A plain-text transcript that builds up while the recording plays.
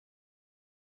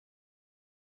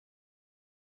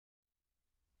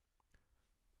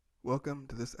Welcome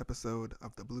to this episode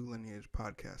of the Blue Lineage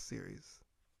podcast series.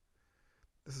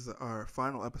 This is our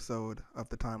final episode of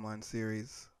the Timeline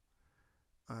series.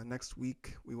 Next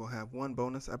week, we will have one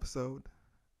bonus episode,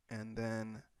 and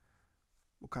then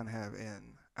we'll kind of have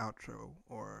an outro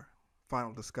or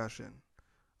final discussion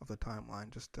of the timeline,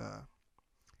 just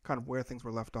kind of where things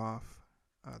were left off.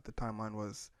 The timeline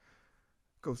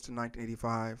goes to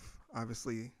 1985.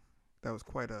 Obviously, that was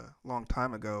quite a long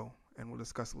time ago, and we'll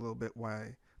discuss a little bit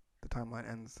why the timeline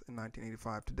ends in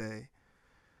 1985 today.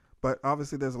 But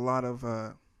obviously, there's a lot of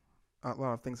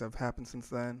things that have happened since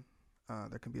then.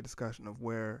 There can be a discussion of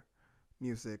where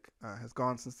music has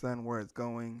gone since then, where it's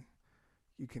going.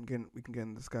 We can get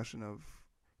in a discussion of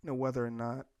whether or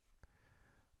not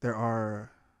there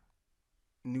are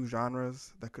new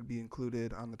genres that could be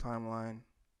included on the timeline.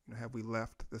 Have we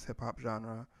left this hip hop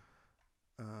genre?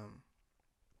 Um,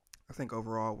 I think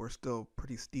overall we're still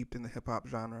pretty steeped in the hip hop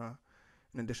genre,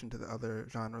 in addition to the other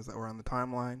genres that were on the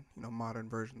timeline. Modern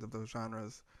versions of those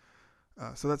genres.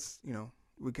 So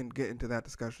we can get into that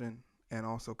discussion and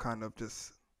also kind of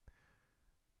just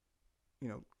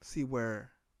see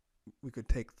where we could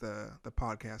take the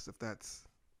podcast if that's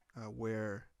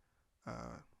where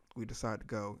uh, we decide to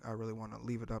go. I really want to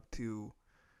leave it up to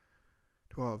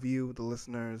all of you, the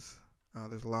listeners.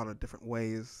 There's a lot of different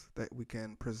ways that we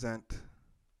can present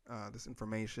this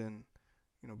information,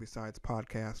 besides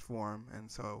podcast form.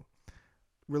 And so,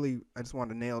 really, I just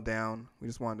wanted to nail down. We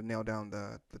just wanted to nail down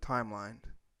the timeline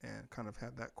and kind of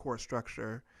have that core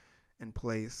structure in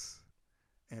place,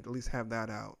 and at least have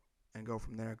that out and go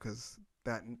from there. Because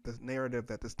the narrative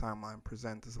that this timeline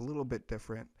presents is a little bit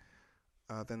different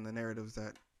than the narratives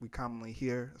that we commonly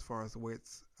hear, as far as the way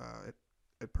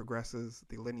it progresses,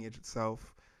 the lineage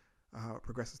itself, how it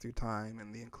progresses through time,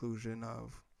 and the inclusion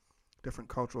of different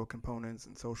cultural components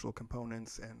and social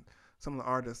components, and some of the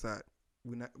artists that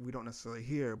we don't necessarily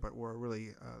hear, but were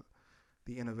really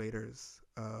the innovators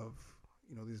of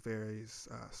these various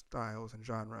styles and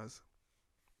genres.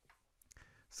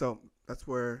 So that's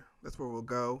where we'll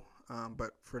go.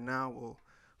 But for now, we'll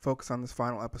focus on this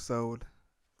final episode.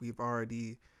 We've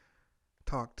already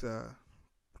talked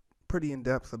pretty in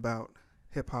depth about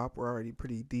hip hop. We're already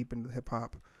pretty deep into the hip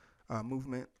hop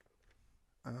movement.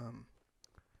 Um,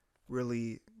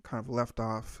 really kind of left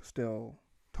off still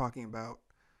talking about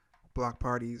block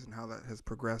parties and how that has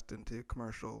progressed into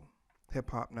commercial hip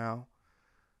hop now.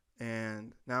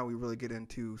 And now we really get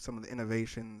into some of the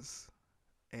innovations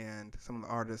and some of the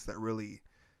artists that really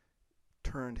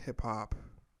turned hip hop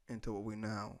into what we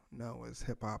now know as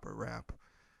hip hop or rap.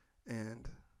 And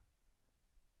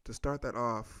to start that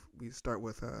off, we start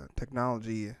with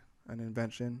technology, an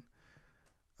invention,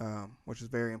 which is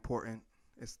very important.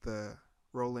 It's the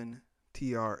Roland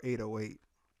TR-808.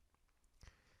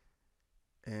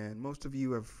 And most of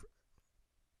you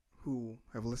who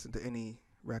have listened to any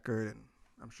record, and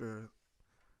I'm sure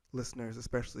listeners,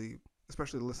 especially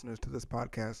listeners to this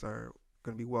podcast, are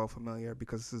going to be well familiar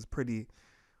because this is pretty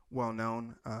well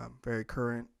known, very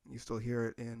current. You still hear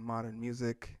it in modern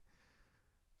music.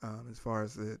 As far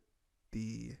as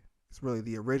it's really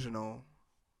the original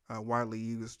widely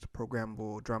used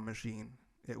programmable drum machine.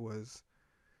 It was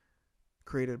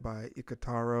created by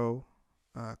Ikutaro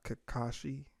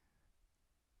Kakashi,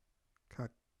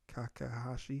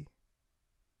 Kakahashi,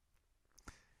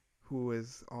 who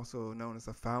is also known as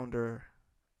the founder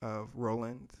of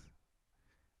Roland,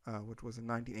 which was in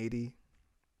 1980.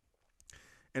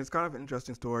 And it's kind of an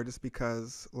interesting story just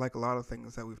because, like a lot of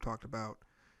things that we've talked about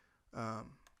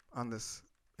um, on this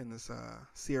in this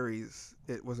series,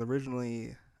 it was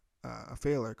originally a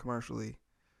failure commercially.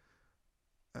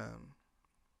 Um,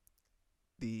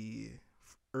 the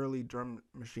early drum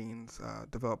machines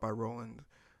developed by Roland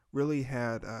really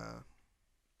had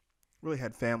really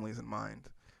had families in mind.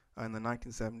 In the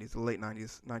 1970s, the late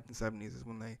 90s, 1970s is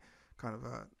when they kind of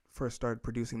first started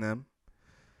producing them.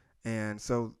 And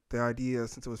so the idea,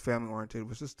 since it was family oriented,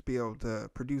 was just to be able to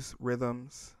produce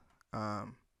rhythms,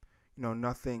 um,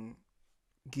 nothing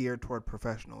geared toward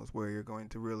professionals, where you're going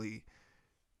to really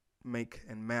make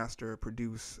and master,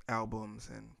 produce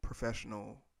albums and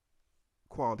professional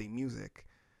quality music.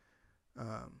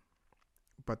 Um,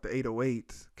 but the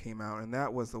 808 came out, and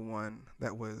that was the one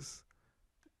that was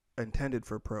intended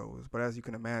for pros. But as you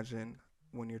can imagine,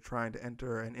 when you're trying to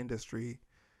enter an industry,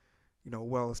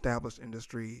 well-established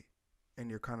industry, and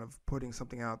you're kind of putting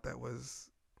something out that was,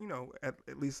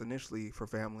 at least initially for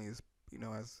families, as you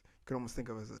can almost think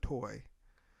of as a toy.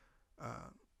 Uh,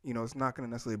 it's not going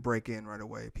to necessarily break in right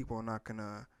away. People are not going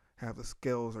to have the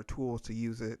skills or tools to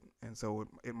use it, and so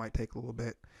it might take a little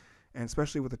bit. And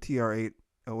especially with the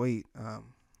TR-808,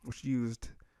 which used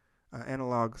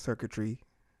analog circuitry,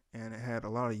 and it had a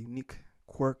lot of unique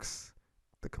quirks,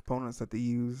 the components that they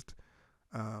used.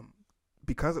 Um,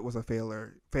 because it was a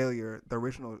failure, the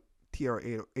original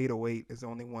TR-808 is the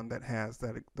only one that has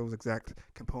those exact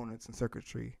components and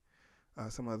circuitry.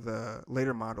 Some of the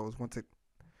later models, once it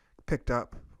picked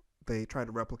up, they tried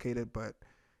to replicate it, but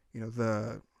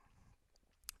the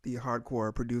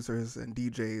hardcore producers and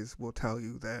DJs will tell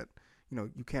you that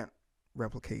you can't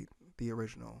replicate the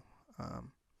original.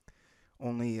 Um,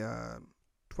 Only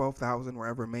 12,000 were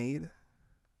ever made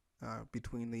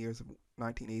between the years of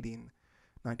 1980 and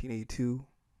 1982,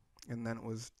 and then it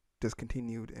was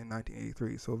discontinued in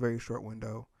 1983. So a very short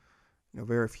window.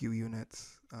 Very few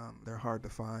units. They're hard to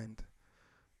find.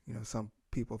 Some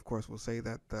people, of course, will say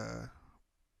that the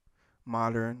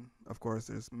modern, of course,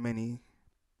 there's many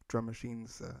drum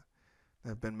machines that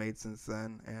have been made since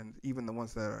then, and even the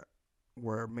ones that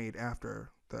were made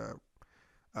after the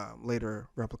later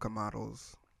replica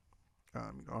models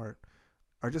are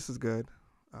just as good.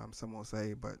 Some will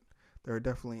say, but there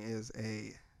definitely is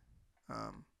a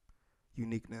um,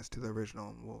 uniqueness to the original,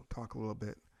 and we'll talk a little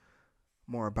bit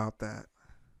more about that.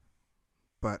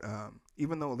 But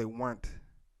even though they weren't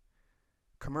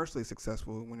commercially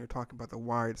successful, when you're talking about the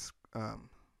wide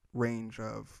range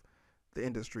of the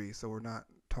industry, so we're not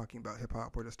talking about hip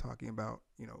hop, we're just talking about,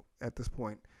 at this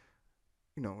point,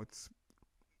 it's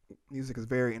music is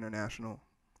very international.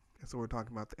 And so we're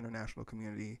talking about the international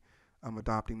community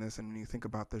adopting this. And when you think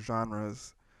about the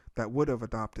genres that would have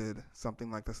adopted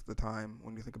something like this at the time,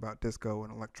 when you think about disco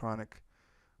and electronic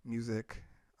music,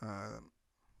 uh,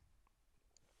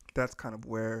 that's kind of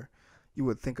where you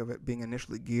would think of it being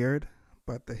initially geared.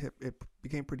 But it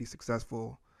became pretty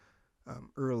successful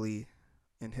early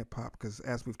in hip hop because,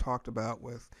 as we've talked about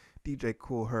with DJ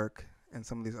Kool Herc and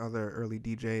some of these other early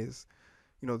DJs,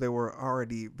 they were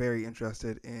already very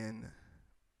interested in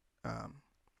um,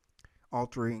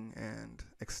 altering and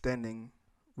extending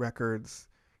records,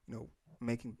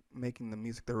 making the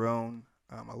music their own,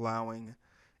 allowing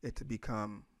it to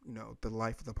become, the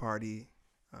life of the party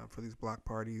for these block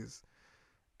parties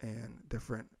and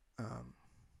different,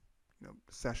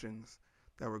 sessions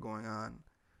that were going on.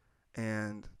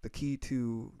 And the key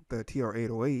to the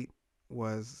TR-808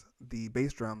 was the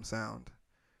bass drum sound.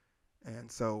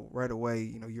 And so right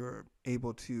away, you're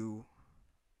able to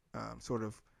sort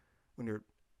of, when you're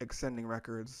extending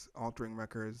records, altering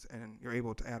records, and you're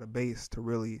able to add a bass to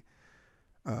really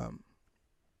um,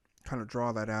 kind of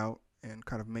draw that out and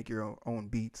kind of make your own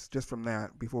beats just from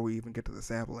that before we even get to the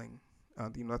sampling.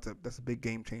 That's a big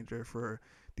game changer for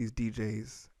these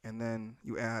DJs. And then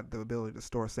you add the ability to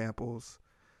store samples.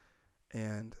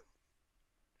 And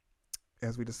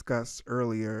as we discussed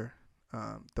earlier,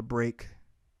 the break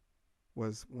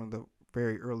was one of the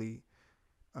very early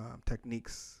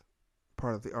techniques,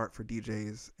 part of the art for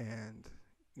DJs, and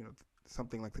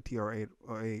something like the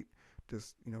TR-808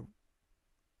 just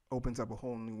opens up a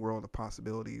whole new world of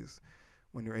possibilities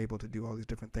when you're able to do all these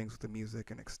different things with the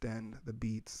music and extend the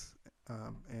beats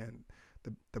and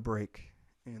the break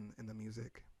in the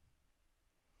music.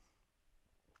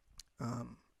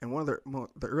 And one of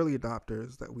the early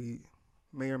adopters that we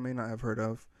may or may not have heard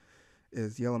of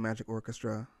is Yellow Magic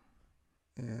Orchestra,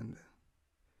 and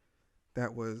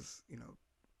that was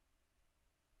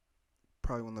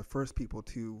probably one of the first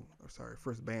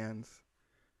first bands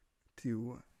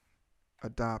to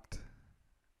adopt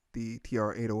the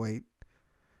TR-808.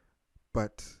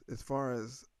 But as far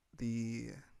as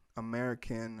the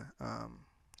American, one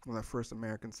of the first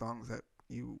American songs that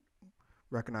you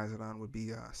recognize it on would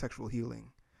be Sexual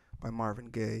Healing by Marvin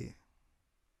Gaye.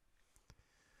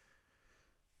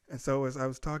 And so, as I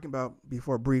was talking about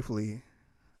before briefly,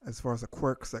 as far as the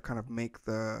quirks that kind of make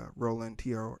the Roland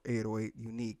TR-808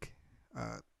 unique,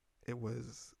 it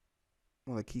was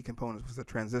one of the key components was the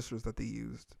transistors that they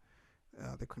used.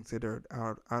 They considered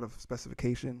out of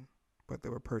specification, but they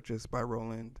were purchased by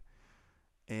Roland,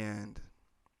 and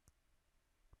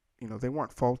they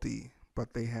weren't faulty,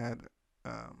 but they had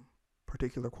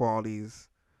particular qualities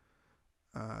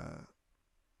that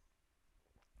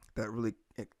really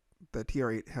the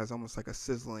TR-8 has almost like a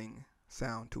sizzling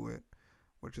sound to it,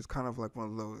 which is kind of like one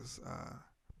of those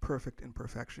perfect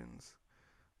imperfections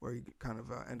where you kind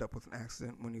of end up with an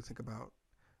accident when you think about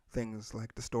things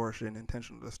like distortion,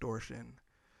 intentional distortion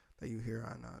that you hear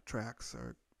on tracks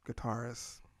or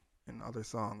guitarists and other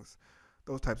songs.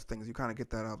 Those types of things, you kind of get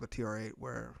that out of the TR-8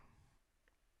 where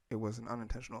it was an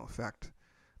unintentional effect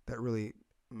that really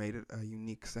made it a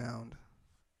unique sound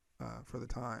for the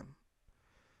time.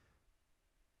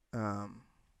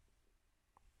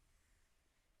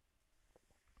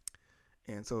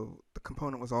 And so the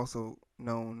component was also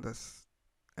known as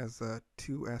as a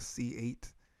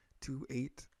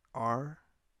 2SC828R,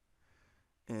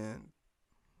 and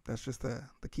that's just the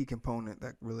key component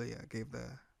that really gave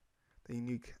the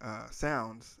unique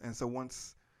sounds. And so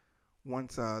once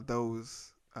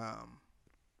those you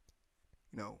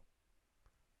know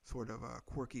sort of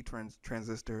quirky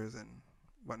transistors and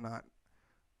whatnot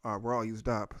were all used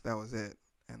up, that was it.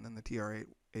 And then the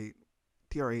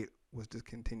TR8 was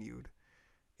discontinued.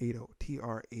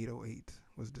 TR808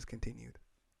 was discontinued.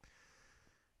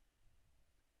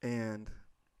 And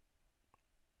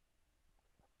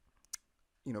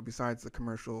besides the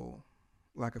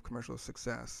lack of commercial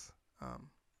success,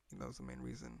 that was the main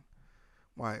reason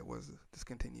why it was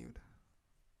discontinued.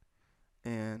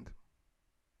 And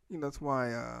that's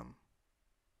why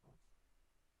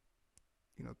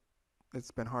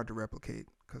it's been hard to replicate,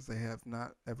 because they have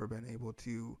not ever been able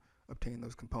to obtain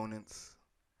those components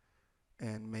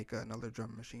and make another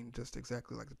drum machine just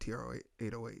exactly like the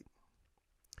TR808.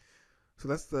 So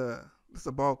that's the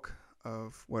bulk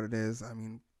of what it is. I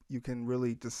mean, you can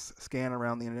really just scan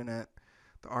around the internet,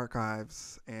 the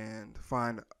archives, and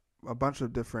find a bunch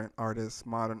of different artists,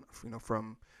 modern,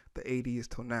 from the 80s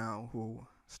till now, who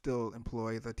still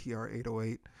employ the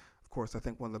TR808. Of course, I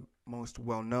think one of the most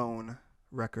well-known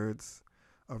records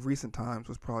of recent times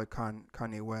was probably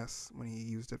Kanye West, when he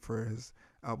used it for his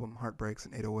album Heartbreaks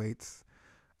and 808s.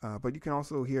 But you can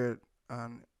also hear it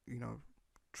on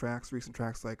recent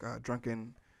tracks like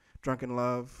Drunken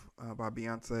Love by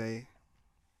Beyonce.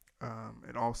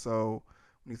 And also,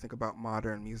 when you think about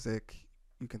modern music,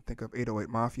 you can think of 808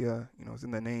 Mafia. It's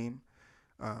in the name.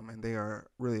 And they are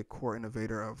really a core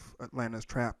innovator of Atlanta's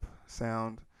trap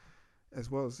sound, as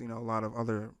well as a lot of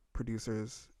other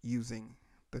producers using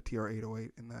the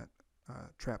TR808 in that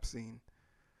trap scene.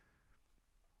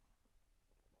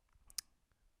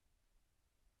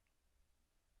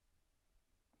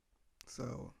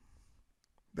 So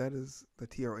that is the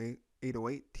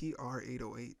TR808.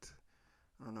 TR808.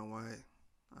 I don't know why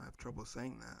I have trouble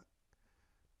saying that.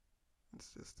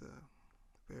 It's just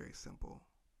very simple.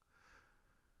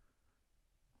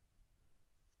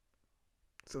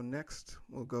 So next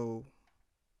we'll go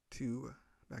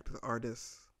back to the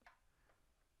artists,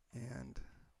 and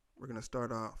we're going to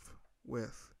start off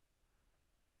with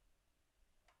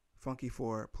Funky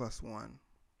 4+1.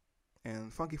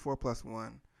 And Funky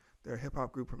 4+1, they're a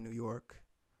hip-hop group from New York,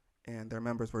 and their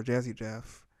members were Jazzy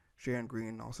Jeff, Sharon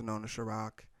Green, also known as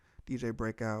Ciroc, DJ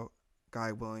Breakout,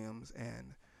 Guy Williams,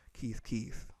 and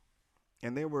Keith.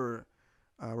 And they were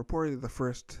reportedly the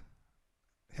first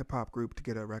hip-hop group to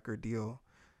get a record deal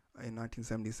in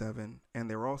 1977, and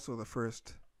they were also the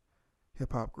first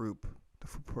hip-hop group to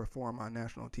perform on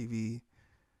national TV,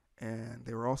 and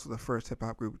they were also the first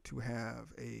hip-hop group to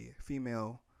have a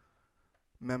female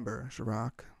member,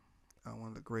 Ciroc, one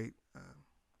of the great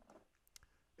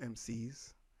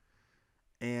MCs.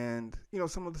 And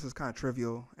some of this is kind of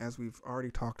trivial, as we've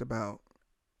already talked about.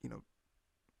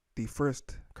 The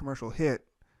first commercial hit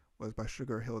was by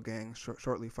Sugar Hill Gang,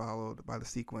 shortly followed by The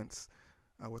Sequence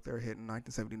with their hit in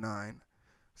 1979.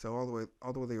 So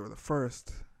although they were the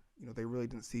first, they really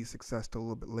didn't see success till a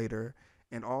little bit later.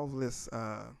 And all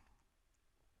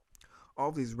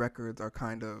of these records are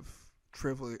kind of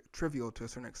trivial to a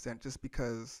certain extent, just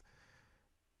because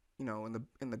in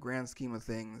the grand scheme of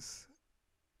things,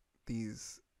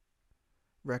 these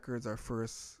records are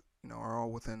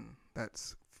all within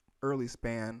that early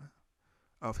span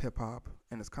of hip hop,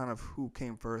 and it's kind of who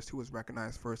came first, who was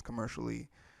recognized first commercially,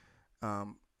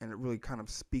 and it really kind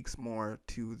of speaks more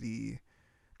to the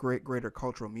greater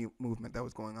cultural movement that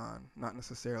was going on, not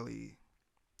necessarily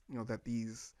that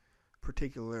these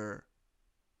particular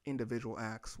individual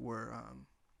acts were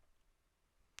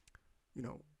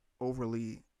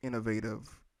overly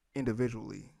innovative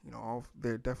individually.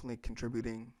 They're definitely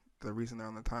contributing. The reason they're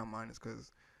on the timeline is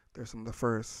because they're some of the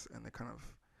first, and they kind of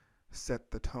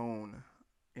set the tone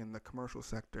in the commercial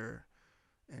sector,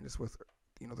 and it's with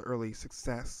the early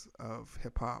success of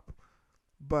hip hop.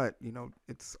 But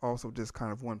it's also just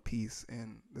kind of one piece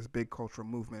in this big cultural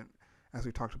movement. As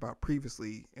we talked about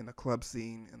previously, in the club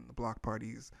scene and the block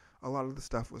parties, a lot of the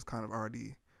stuff was kind of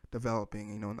already developing,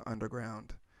 in the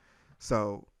underground.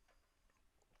 So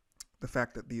the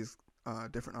fact that these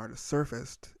different artists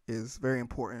surfaced is very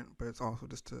important, but it's also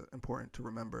just important to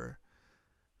remember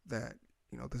that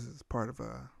this is part of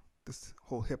this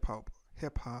whole hip hop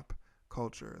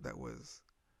culture that was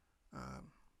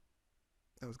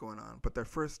going on. But their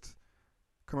first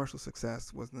commercial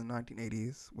success was in the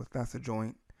 1980s with That's a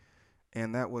Joint,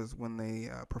 and that was when they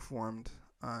performed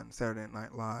on Saturday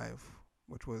Night Live,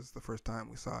 which was the first time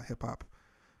we saw a hip hop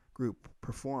group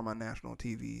perform on national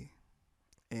TV.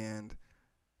 And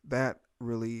that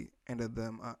really ended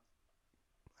them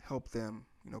helped them,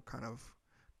 kind of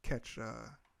catch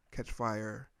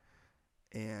fire,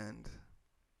 and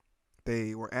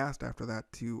they were asked after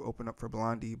that to open up for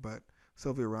Blondie, but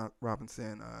Sylvia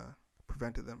Robinson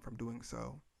prevented them from doing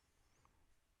so.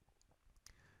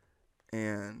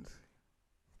 And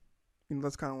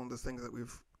that's kind of one of those things that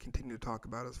we've continued to talk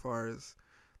about as far as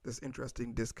this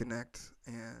interesting disconnect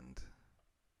and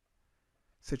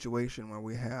situation where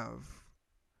we have,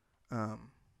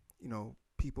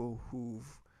 people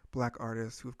black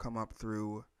artists who've come up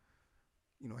through,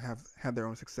 have had their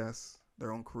own success,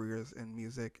 their own careers in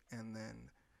music, and then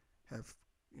have,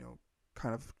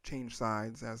 kind of changed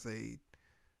sides as they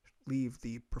leave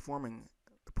the performance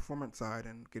side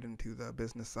and get into the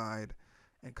business side,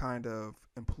 and kind of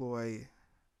employ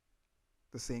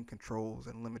the same controls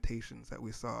and limitations that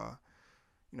we saw,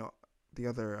 the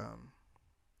other,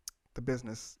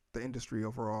 the industry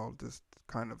overall, just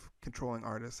kind of controlling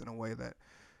artists in a way that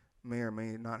may or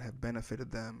may not have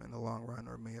benefited them in the long run,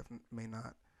 or may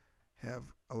not have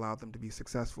allowed them to be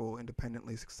successful,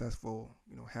 independently successful,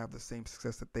 have the same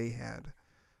success that they had,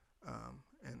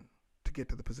 and to get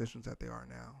to the positions that they are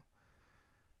now.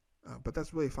 But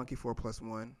that's really Funky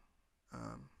 4+1.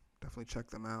 Definitely check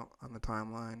them out on the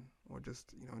timeline, or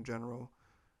just, in general,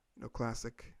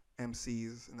 classic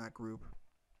MCs in that group.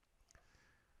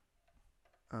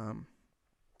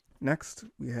 Next,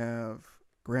 we have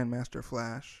Grandmaster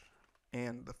Flash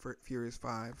and the Furious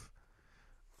Five.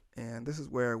 And this is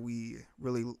where we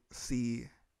really see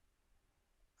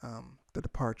the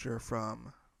departure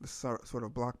from the sort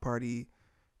of block party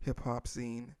hip-hop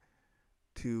scene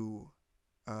to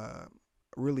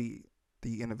really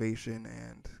the innovation,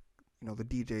 and the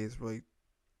DJs really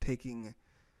taking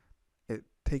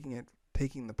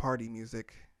the party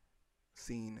music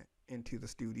scene into the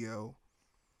studio,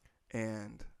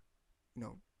 and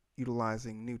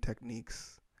utilizing new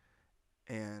techniques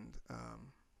and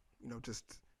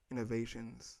just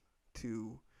innovations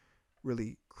to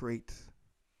really create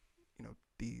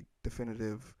the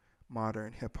definitive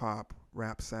modern hip hop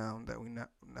rap sound that we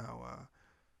now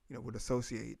would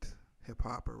associate hip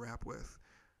hop or rap with,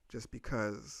 just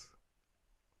because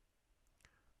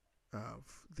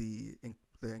of the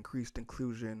increased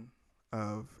inclusion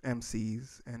of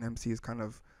MCs, and MCs kind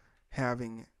of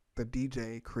having the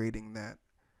DJ creating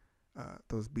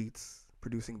those beats,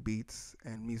 producing beats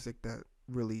and music that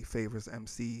really favors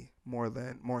MC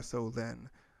more so than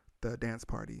the dance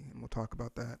party, and we'll talk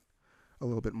about that a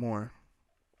little bit more.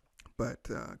 But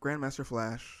Grandmaster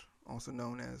Flash, also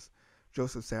known as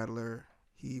Joseph Sadler,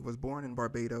 he was born in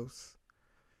Barbados.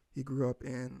 He grew up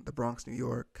in the Bronx, New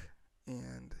York,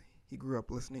 and he grew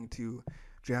up listening to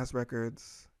jazz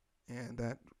records, and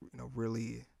that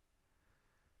really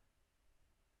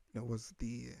was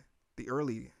the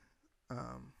early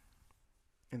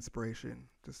inspiration,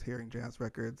 just hearing jazz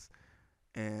records.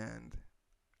 And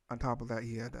on top of that,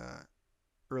 he had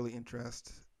early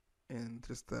interest in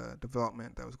just the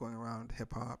development that was going around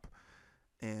hip hop,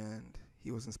 and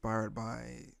he was inspired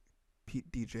by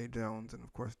Pete DJ Jones and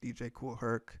of course DJ Kool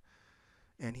Herc,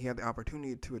 and he had the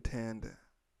opportunity to attend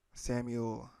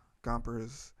Samuel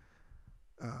Gomper's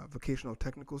vocational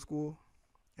technical school,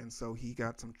 and so he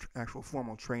got some actual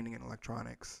formal training in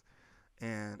electronics.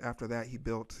 And after that, he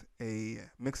built a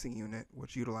mixing unit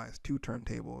which utilized 2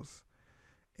 turntables,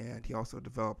 and he also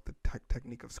developed the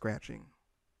technique of scratching.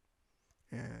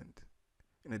 And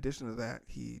in addition to that,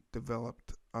 he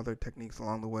developed other techniques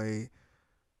along the way,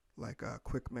 like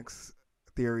quick mix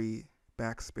theory,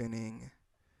 backspinning,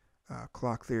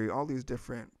 clock theory, all these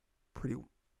different pretty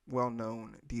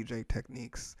well-known DJ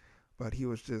techniques. But he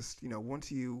was just,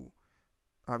 once you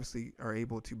obviously are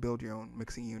able to build your own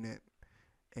mixing unit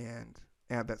and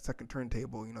add that second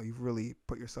turntable, you've really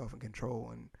put yourself in control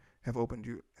and have opened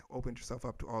yourself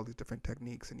up to all these different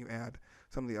techniques, and you add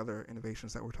some of the other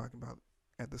innovations that we're talking about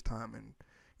at this time, and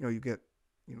you get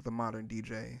the modern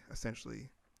DJ essentially.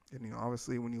 And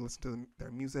obviously when you listen to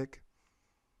their music,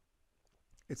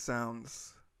 it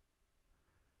sounds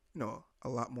a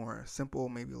lot more simple,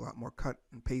 maybe a lot more cut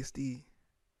and pasty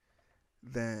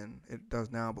than it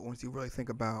does now. But once you really think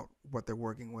about what they're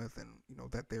working with, and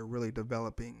that they're really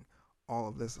developing all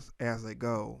of this as they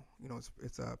go,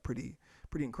 it's pretty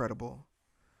incredible.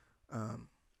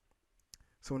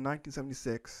 So in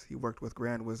 1976, he worked with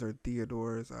Grand Wizard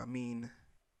Theodore's Mean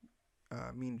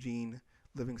Gene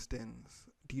Livingston's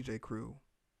DJ crew,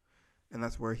 and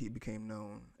that's where he became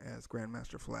known as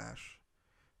Grandmaster Flash.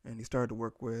 And he started to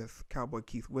work with Cowboy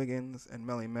Keith Wiggins and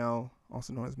Melly Mel,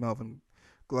 also known as Melvin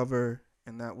Glover,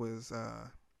 and that was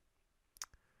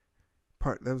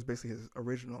basically his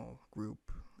original group.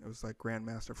 It was like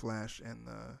Grandmaster Flash and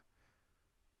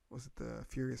the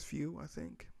Furious Few, I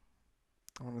think,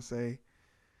 I want to say.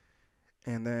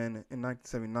 And then in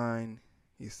 1979,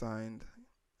 he signed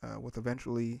with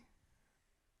eventually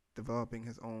developing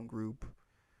his own group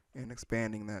and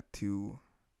expanding that to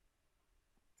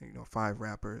 5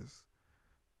 rappers.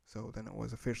 So then it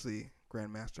was officially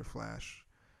Grandmaster Flash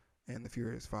and the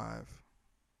Furious Five,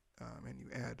 and you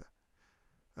add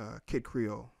Kid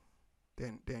Creole,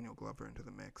 Daniel Glover into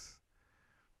the mix.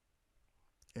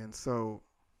 And so,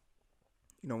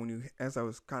 as I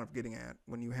was kind of getting at,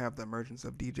 when you have the emergence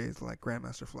of DJs like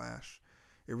Grandmaster Flash,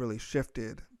 it really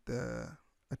shifted the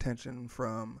attention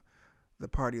from the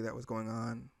party that was going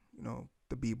on,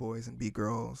 the B-boys and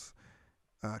B-girls,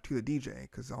 to the DJ,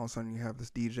 because all of a sudden you have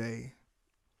this DJ,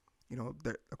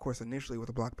 of course initially with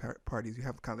the block parties, you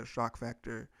have kind of the shock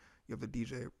factor, you have the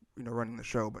DJ, running the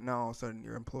show, but now all of a sudden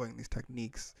you're employing these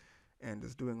techniques and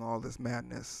just doing all this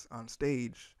madness on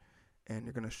stage, and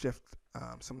you're going to shift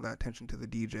some of that attention to the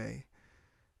DJ.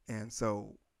 And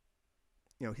so,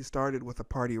 he started with the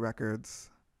party records,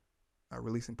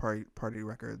 releasing party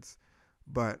records,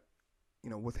 but,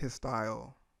 with his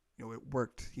style, it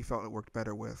worked. He felt it worked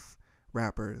better with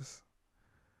rappers,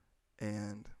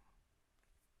 and,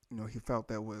 he felt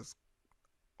that was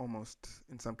almost,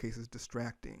 in some cases,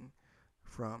 distracting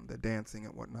from the dancing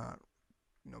and whatnot,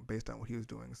 based on what he was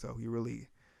doing. So he really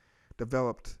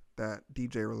developed that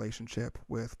DJ relationship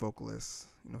with vocalists,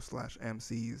 slash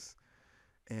MCs,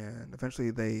 and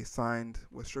eventually they signed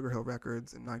with Sugar Hill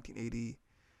Records in 1980.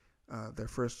 Their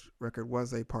first record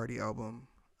was a party album,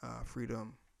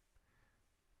 Freedom.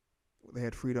 They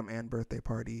had Freedom and Birthday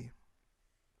Party.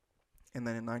 And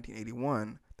then in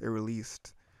 1981, they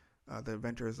released The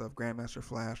Adventures of Grandmaster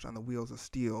Flash on the Wheels of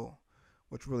Steel,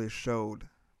 which really showed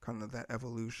kind of that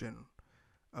evolution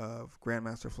of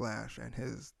Grandmaster Flash and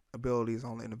his abilities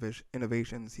on the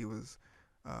innovations he was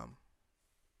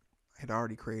had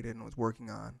already created and was working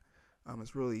on.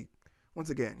 It's really, once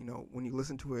again, when you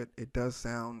listen to it, it does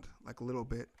sound like a little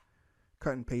bit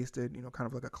cut and pasted, kind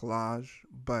of like a collage.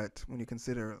 But when you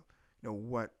consider,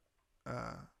 what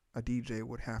a DJ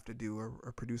would have to do or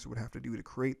a producer would have to do to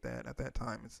create that at that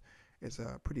time, it's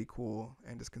pretty cool.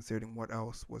 And just considering what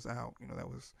else was out, that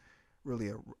was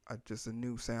really just a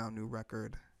new sound, new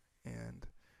record, and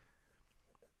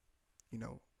he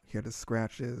had his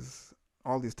scratches,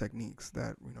 all these techniques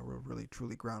that were really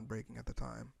truly groundbreaking at the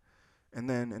time. And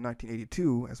then in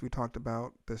 1982, as we talked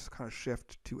about, this kind of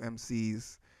shift to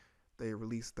MCs, they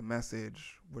released The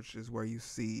Message, which is where you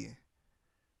see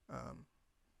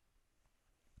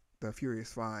the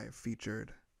Furious Five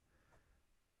featured,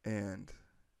 and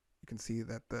you can see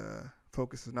that the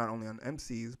focus is not only on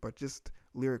MCs, but just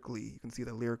lyrically. You can see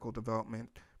the lyrical development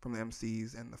from the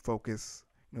MCs and the focus,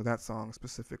 that song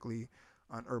specifically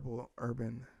on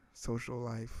urban social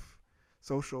life,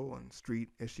 social and street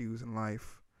issues in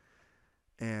life,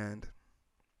 and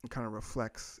it kind of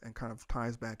reflects and kind of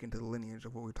ties back into the lineage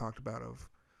of what we talked about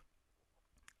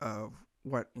of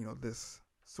what this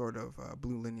sort of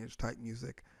blue lineage type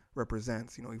music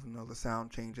represents. Even though the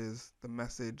sound changes, the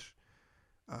message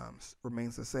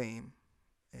remains the same,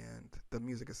 and the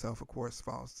music itself, of course,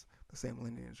 follows the same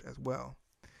lineage as well.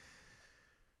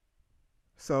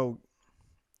 So,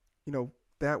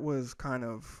 that was kind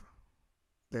of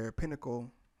their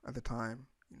pinnacle at the time.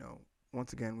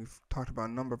 Once again, we've talked about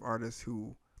a number of artists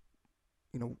who,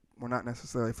 were not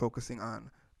necessarily focusing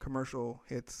on commercial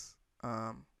hits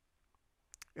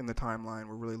in the timeline.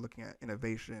 We're really looking at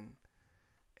innovation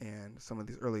and some of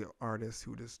these early artists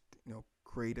who just,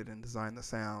 created and designed the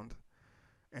sound.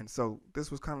 And so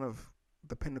this was kind of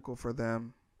the pinnacle for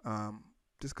them,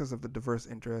 just because of the diverse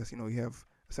interests. You have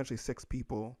essentially 6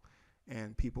 people,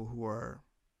 and people who are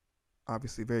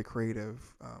obviously very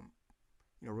creative,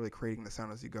 really creating the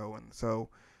sound as you go. And so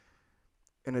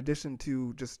in addition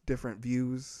to just different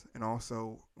views, and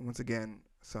also, once again,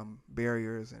 some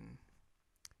barriers and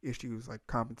issues like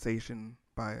compensation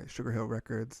by Sugar Hill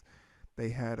Records, they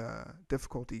had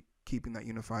difficulty keeping that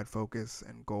unified focus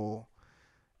and goal.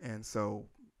 And so,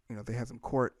 they had some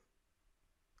court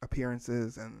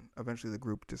appearances, and eventually the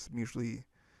group just mutually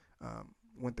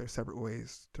went their separate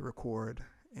ways to record.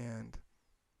 And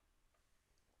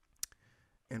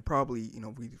probably,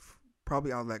 we've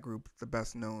probably out of that group, the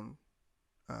best known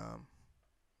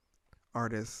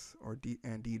artist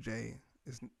and DJ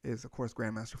is of course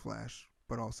Grandmaster Flash,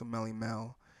 but also Melle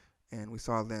Mel, and we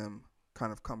saw them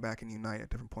kind of come back and unite at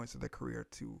different points of their career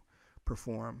to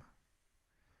perform.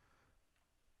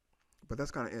 But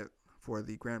that's kind of it for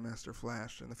the Grandmaster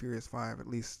Flash and the Furious Five, at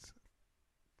least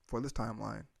for this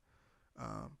timeline.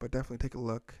 But definitely take a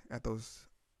look at those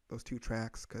those two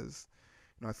tracks because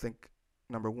I think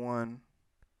number one,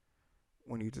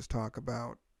 when you just talk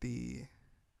about the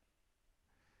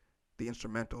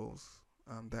instrumentals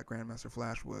that Grandmaster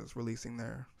Flash was releasing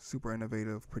there, super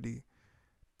innovative, pretty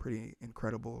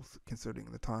incredible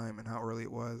considering the time and how early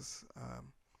it was.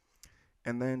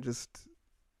 And then just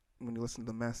when you listen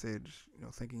to the message,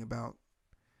 thinking about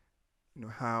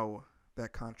how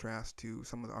that contrasts to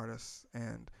some of the artists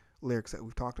and lyrics that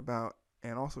we've talked about,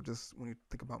 and also just when you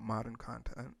think about modern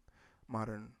content,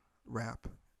 modern rap,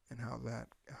 and how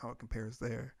it compares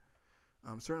there.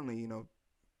 Certainly,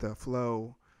 the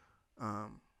flow,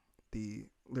 the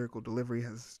lyrical delivery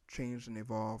has changed and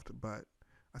evolved, but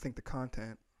I think the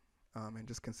content, and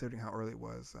just considering how early it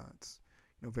was, it's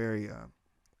very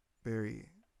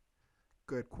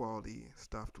good quality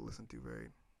stuff to listen to, very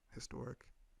historic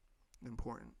and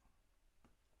important.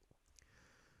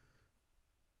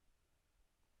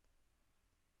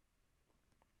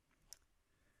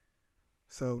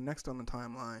 So next on the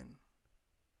timeline,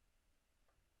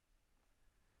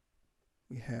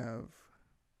 we have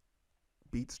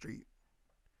Beat Street.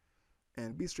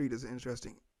 And Beat Street is an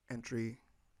interesting entry.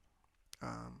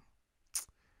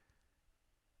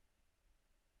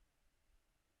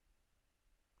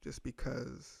 Just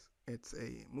because it's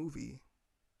a movie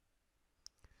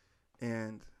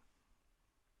and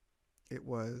it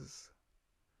was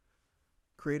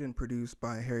created and produced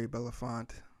by Harry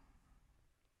Belafonte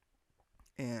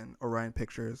and Orion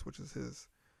Pictures, which is his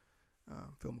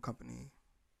film company.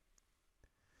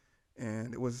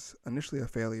 And it was initially a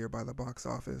failure by the box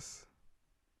office,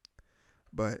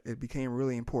 but it became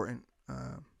really important,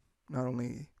 not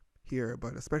only here,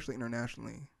 but especially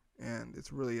internationally. And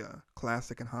it's really a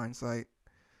classic in hindsight,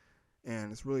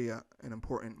 and it's really an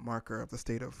important marker of the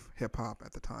state of hip-hop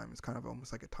at the time. It's kind of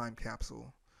almost like a time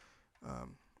capsule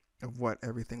of what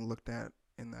everything looked at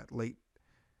in that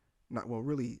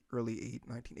really early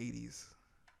 1980s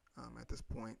at this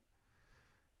point.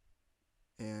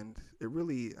 And it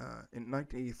really, in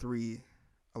 1983,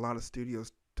 a lot of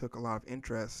studios took a lot of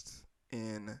interest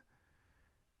in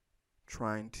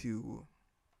trying to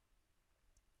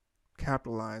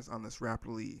capitalize on this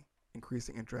rapidly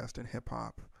increasing interest in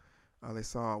hip-hop. They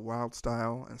saw Wild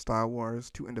Style and Style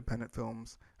Wars, two independent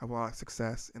films, have a lot of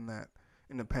success in that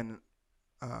independent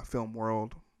film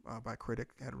world by critic.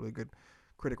 Had a really good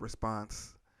critic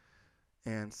response.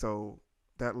 And so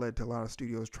that led to a lot of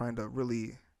studios trying to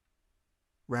really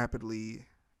rapidly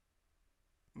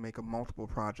make multiple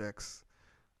projects.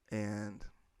 And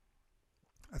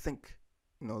I think,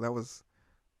 that was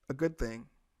a good thing,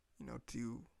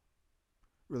 to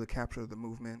really capture the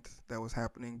movement that was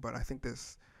happening. But I think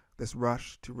this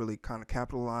rush to really kind of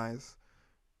capitalize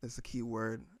is the key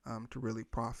word, to really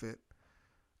profit,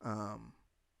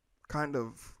 kind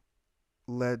of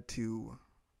led to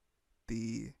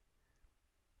the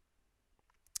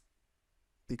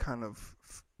kind of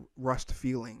rushed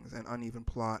feelings and uneven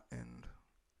plot and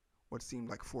what seemed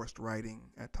like forced writing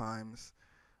at times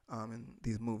in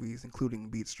these movies, including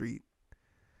Beat Street.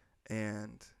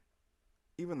 And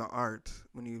even the art,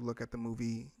 when you look at the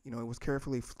movie, it was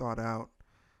carefully thought out,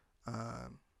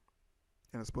 and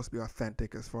it's supposed to be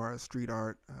authentic as far as street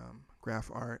art, graph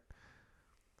art.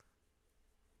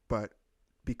 But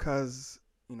because,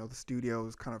 the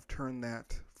studios kind of turned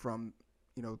that from,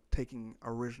 taking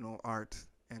original art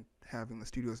and having the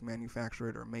studios manufacture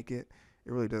it or make it,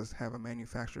 it really does have a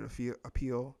manufactured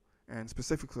appeal. And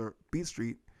specifically for Beat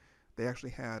Street, they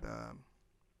actually had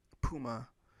Puma.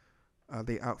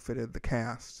 They outfitted the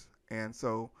cast, and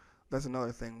so that's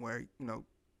another thing where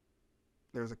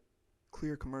there's a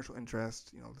clear commercial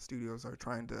interest. The studios are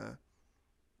trying to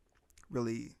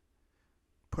really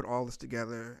put all this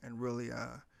together and really,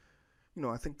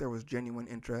 I think there was genuine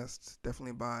interest,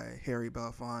 definitely by Harry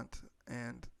Belafonte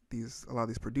and a lot of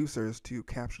these producers to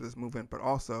capture this movement, but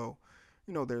also,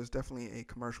 there's definitely a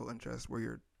commercial interest where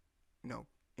you're,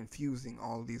 infusing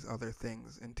all of these other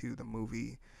things into the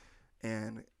movie,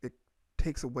 and it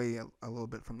takes away a little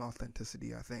bit from the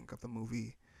authenticity, I think, of the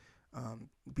movie.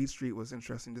 Beat Street was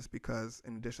interesting just because,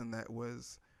 in addition, that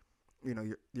was,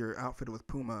 you're outfitted with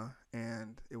Puma,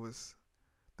 and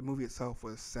the movie itself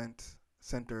was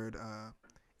centered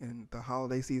in the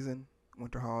holiday season,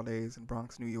 winter holidays in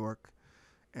Bronx, New York,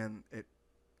 and it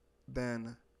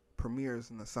then premieres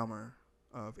in the summer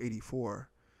of '84.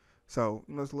 So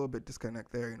there's a little bit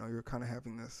disconnect there. You're kind of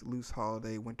having this loose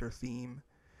holiday winter theme,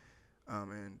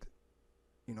 and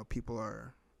people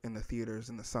are in the theaters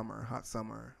in the summer, hot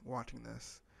summer, watching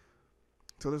this.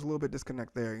 So there's a little bit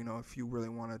disconnect there. If you really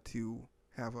wanted to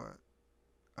have a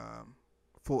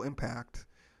full impact,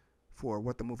 for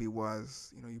what the movie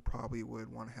was, you probably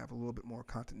would want to have a little bit more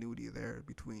continuity there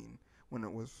between when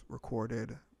it was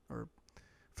recorded or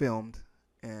filmed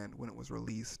and when it was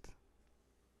released.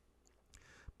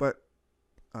 But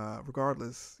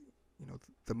regardless,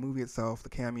 the movie itself, the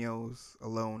cameos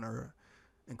alone are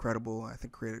incredible. I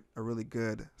think created a really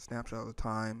good snapshot of the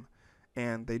time,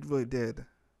 and they really did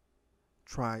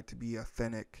try to be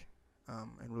authentic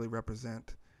and really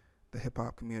represent the hip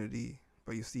hop community.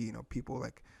 But you see, people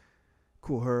like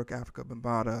Kool Herc, Afrika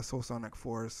Bambaataa, Soul Sonic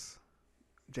Force,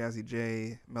 Jazzy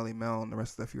J, Melly Mel, and the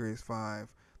rest of the Furious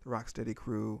Five, the Rocksteady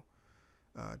crew,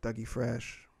 Dougie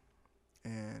Fresh,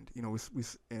 and we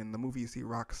in the movie you see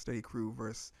Rocksteady crew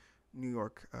versus New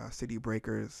York City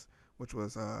Breakers, which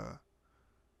was a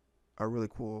really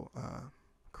cool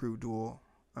crew duel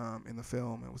in the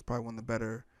film. It was probably one of the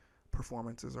better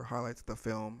performances or highlights of the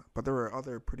film. But there were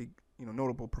other pretty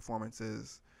notable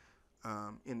performances,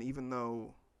 and even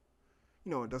though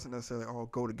it doesn't necessarily all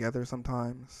go together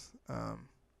sometimes,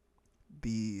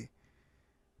 the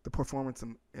performance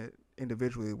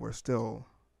individually were still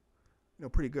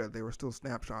pretty good. They were still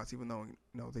snapshots, even though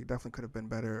they definitely could have been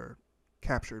better or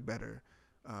captured better.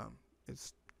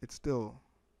 It's still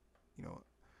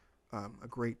a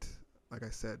great, like I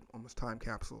said, almost time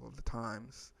capsule of the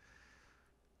times.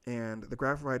 And the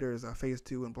graphic writers, Phase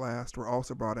 2 and Blast, were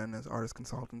also brought in as artist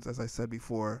consultants. As I said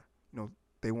before,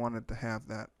 they wanted to have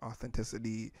that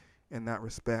authenticity in that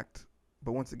respect.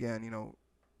 But once again,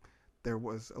 there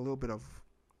was a little bit of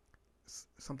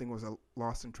something was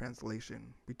lost in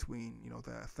translation between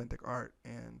the authentic art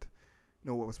and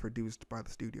what was produced by the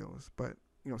studios. But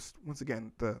once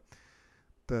again, the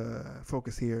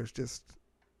focus here is just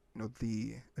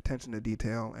the attention to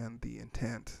detail and the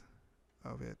intent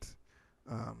of it.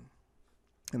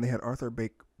 And they had Arthur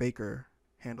Baker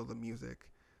handle the music,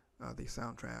 the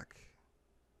soundtrack.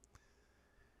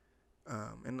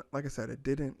 And like I said,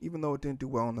 even though it didn't do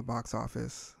well in the box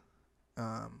office,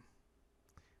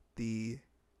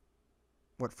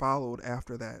 what followed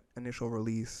after that initial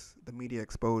release, the media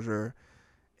exposure,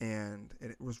 and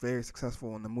it was very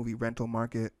successful in the movie rental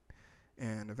market,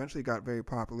 and eventually got very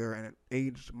popular, and it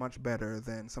aged much better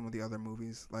than some of the other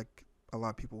movies. Like a lot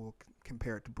of people will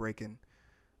compare it to Breakin',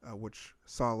 which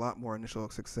saw a lot more initial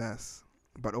success,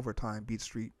 but over time, Beat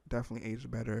Street definitely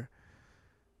aged better,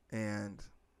 and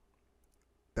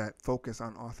that focus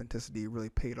on authenticity really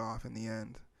paid off in the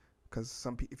end. Because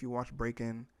if you watch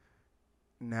Breakin'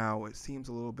 now, it seems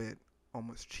a little bit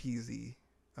almost cheesy,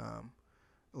 a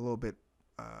little bit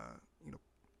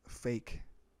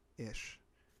fake-ish,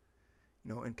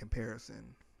 in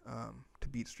comparison to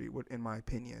Beat Street, in my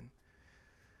opinion.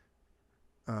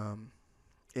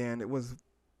 And it was,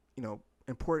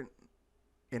 important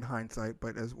in hindsight,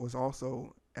 but as was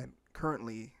also at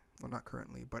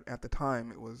the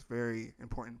time, it was very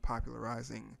important in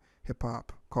popularizing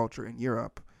hip-hop culture in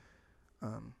Europe,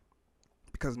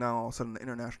 because now all of a sudden the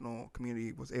international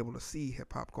community was able to see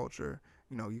hip-hop culture.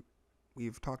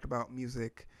 We've talked about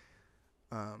music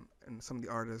and some of the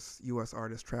artists, U.S.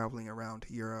 artists, traveling around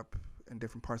to Europe and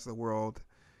different parts of the world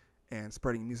and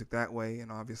spreading music that way,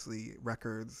 and obviously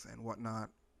records and whatnot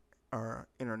are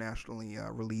internationally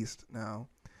released now.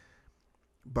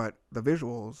 But the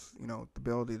visuals, the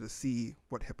ability to see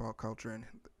what hip-hop culture, and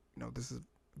this is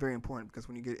very important, because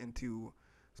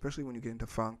especially when you get into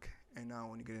funk, and now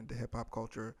when you get into hip-hop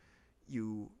culture,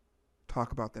 you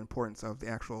talk about the importance of the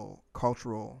actual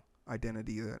cultural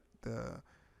identity, that the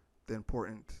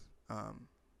important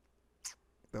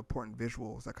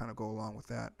visuals that kind of go along with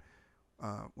that.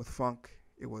 With funk,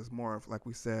 it was more of, like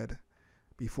we said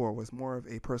before, was more of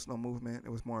a personal movement.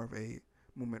 It was more of a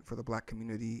movement for the black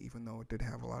community, even though it did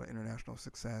have a lot of international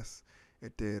success.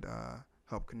 It did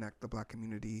help connect the black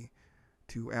community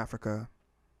to Africa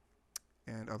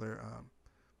and other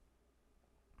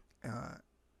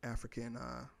African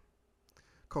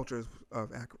cultures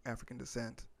of African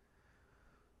descent.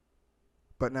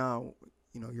 But now,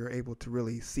 you're able to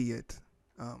really see it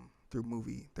through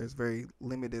movie. There's very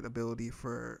limited ability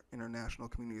for international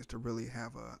communities to really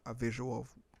have a visual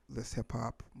of this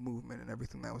hip-hop movement and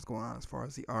everything that was going on as far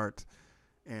as the art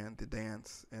and the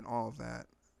dance and all of that.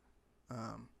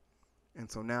 And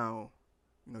so now,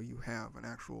 you have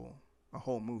a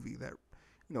whole movie that,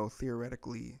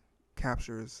 theoretically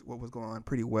captures what was going on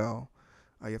pretty well.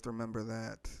 You have to remember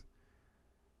that,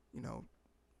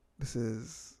 this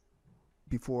is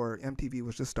before MTV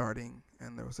was just starting,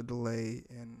 and there was a delay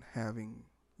in having,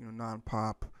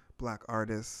 non-pop black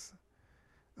artists,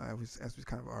 as we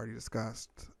kind of already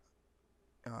discussed,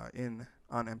 on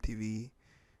MTV,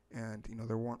 and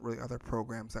there weren't really other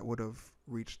programs that would have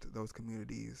reached those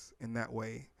communities in that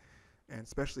way. and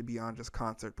especially beyond just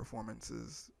concert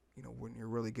performances. You know, when you're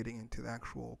really getting into the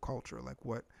actual culture, like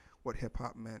what hip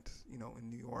hop meant, you know, in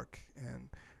New York and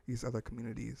these other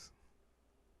communities.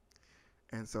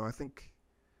 And so I think,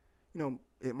 you know,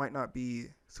 it might not be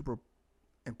super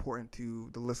important to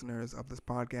the listeners of this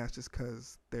podcast just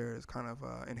because there's kind of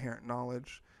inherent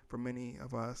knowledge for many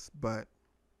of us, but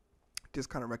just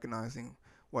kind of recognizing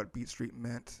what Beat Street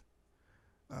meant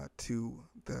to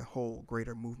the whole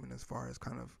greater movement as far as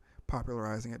kind of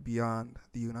popularizing it beyond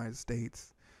the United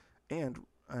States, and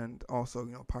also,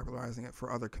 you know, popularizing it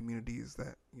for other communities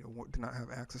that, you know, did not have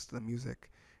access to the music.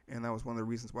 And that was one of the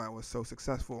reasons why it was so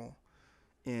successful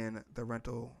in the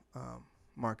rental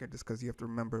market, just because you have to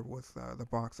remember with the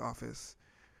box office,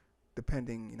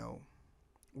 depending, you know,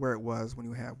 where it was, when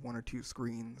you have one or two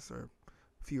screens or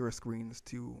fewer screens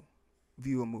to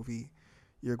view a movie,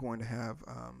 you're going to have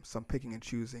some picking and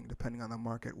choosing depending on the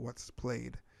market, what's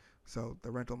played. So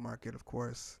the rental market, of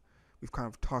course, we've kind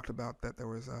of talked about that there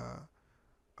was a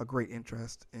great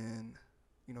interest in,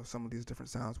 you know, some of these different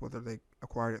sounds, whether they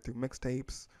acquired it through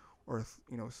mixtapes or,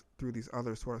 you know, through these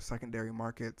other sort of secondary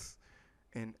markets.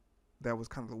 And that was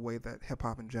kind of the way that hip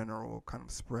hop in general kind of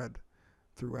spread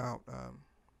throughout,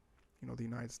 you know, the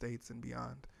United States and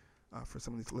beyond, for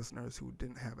some of these listeners who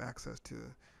didn't have access to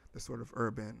the sort of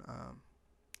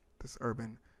this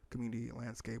urban community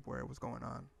landscape where it was going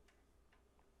on.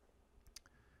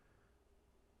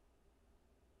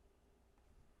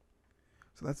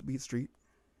 So that's Beat Street.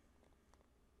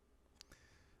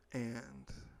 And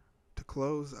to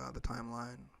close the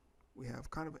timeline, we have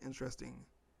kind of an interesting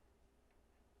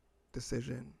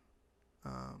decision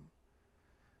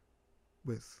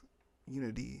with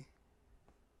Unity,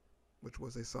 which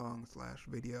was a song slash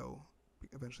video,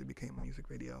 eventually became a music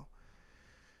video.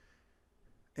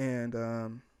 And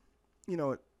you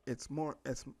know, it's more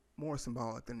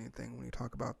symbolic than anything when you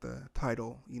talk about the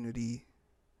title Unity.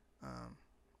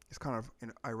 It's kind of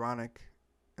ironic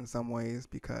in some ways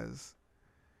because,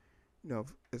 you know,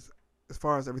 as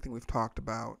far as everything we've talked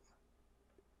about,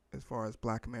 as far as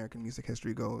Black American music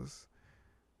history goes,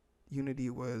 Unity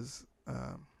was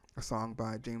a song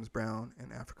by James Brown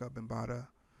and Afrika Bambaataa,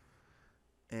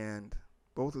 and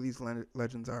both of these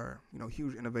legends are, you know,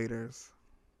 huge innovators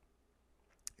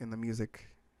in the music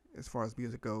as far as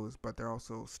music goes, but they're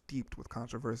also steeped with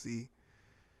controversy,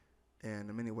 and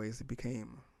in many ways they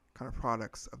became kind of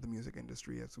products of the music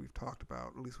industry, as we've talked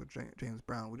about, at least with James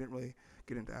Brown. We didn't really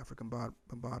get into Afrika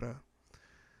Bambaataa,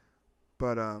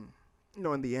 but you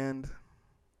know, in the end,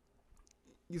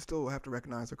 you still have to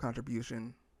recognize their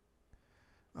contribution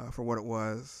for what it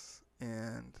was.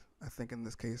 And I think in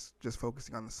this case, just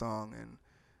focusing on the song and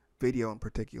video in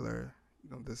particular, you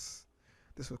know, this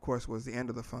of course was the end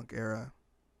of the funk era.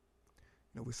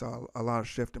 You know, we saw a lot of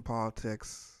shift in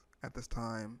politics at this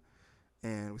time,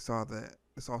 and we saw that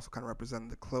this also kind of represented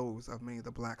the close of many of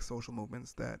the black social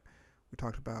movements that we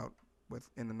talked about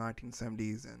in the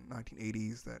 1970s and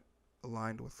 1980s that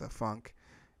aligned with the funk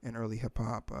and early hip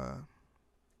hop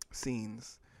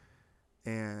scenes.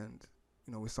 And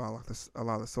you know, we saw a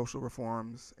lot of the social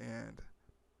reforms and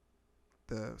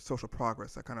the social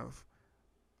progress that kind of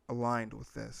aligned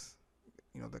with this.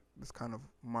 You know, this kind of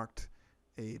marked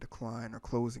a decline or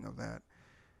closing of that.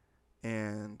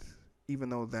 And even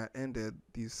though that ended,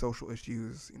 these social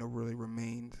issues, you know, really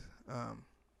remained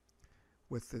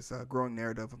with this growing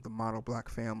narrative of the model black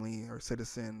family or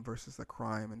citizen versus the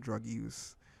crime and drug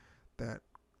use that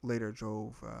later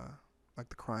drove like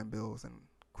the crime bills and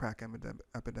crack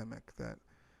epidemic that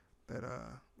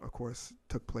of course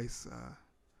took place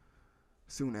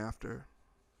soon after.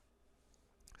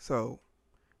 So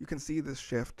you can see this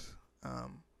shift.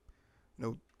 You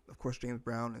know, of course, James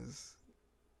Brown is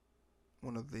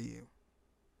one of the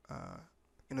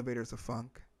innovators of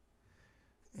funk,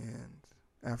 and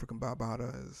Afrika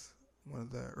Bambaataa is one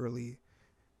of the early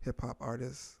hip hop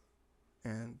artists.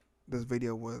 And this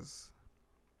video was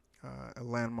a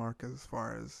landmark as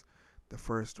far as the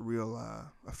first real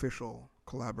official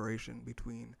collaboration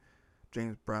between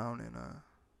James Brown and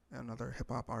another hip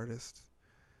hop artist.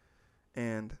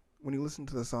 And when you listen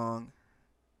to the song,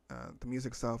 the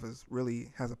music itself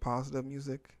has a positive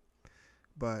music,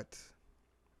 but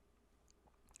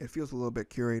it feels a little bit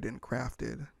curated and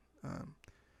crafted.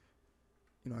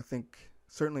 You know, I think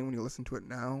certainly when you listen to it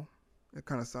now, it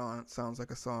kind of sounds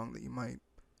like a song that you might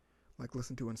like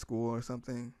listen to in school or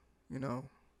something. You know,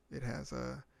 it has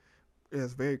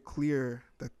very clear,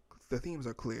 the themes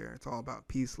are clear. It's all about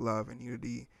peace, love, and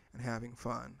unity, and having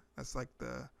fun. That's like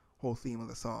the whole theme of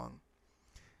the song.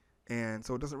 And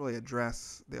so it doesn't really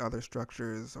address the other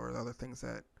structures or the other things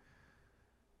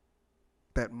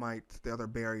the other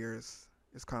barriers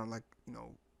it's kind of like,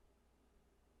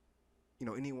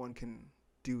 anyone can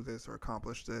do this or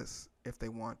accomplish this if they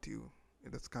want to.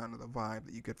 That's kind of the vibe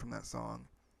that you get from that song.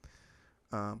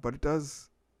 But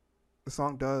the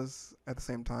song does at the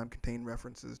same time contain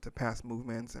references to past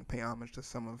movements and pay homage to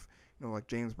some of, like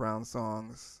James Brown's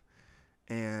songs.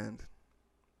 And,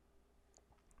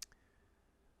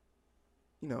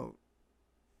 you know,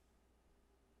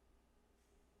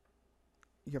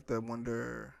 you have to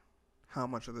wonder how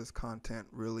much of this content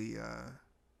really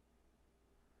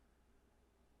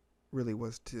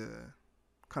was to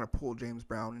kind of pull James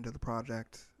Brown into the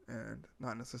project and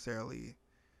not necessarily,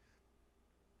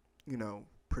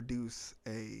 produce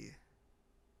a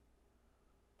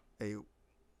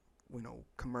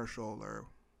commercial or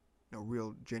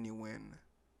real genuine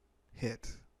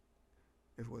hit.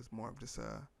 It was more of just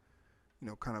a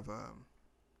kind of a,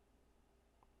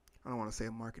 I don't want to say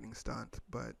a marketing stunt,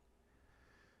 but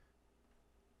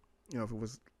if it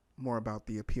was more about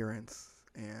the appearance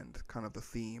and kind of the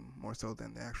theme more so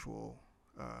than the actual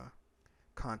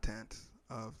content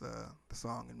of the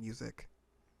song and music.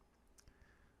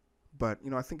 But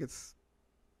I think it's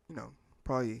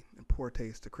probably in poor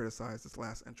taste to criticize this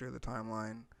last entry of the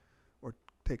timeline or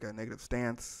take a negative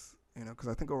stance, because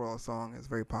I think overall the song is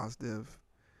very positive.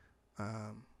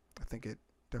 I think it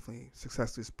definitely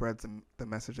successfully spreads the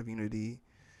message of unity,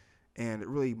 and it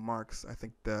really marks, I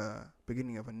think, the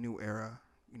beginning of a new era.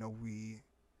 You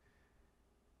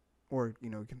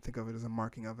can think of it as a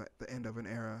marking of the end of an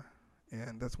era,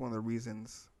 and that's one of the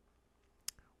reasons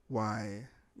why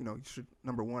you should,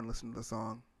 number one, listen to the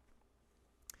song.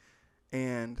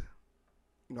 And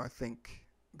I think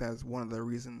that's one of the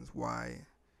reasons why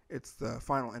it's the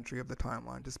final entry of the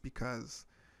timeline, just because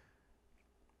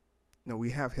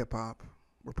we have hip hop.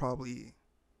 We're probably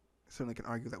certainly can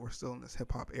argue that we're still in this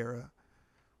hip hop era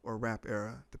or rap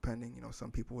era, depending.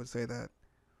 Some people would say that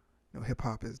hip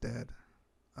hop is dead.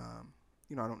 I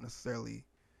don't necessarily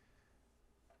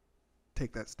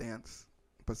take that stance,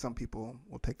 but some people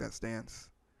will take that stance.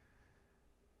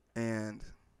 And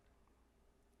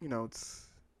it's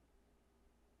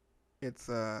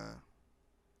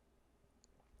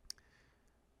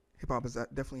hip hop is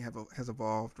definitely has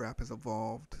evolved. Rap has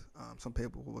evolved. Some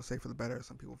people will say for the better,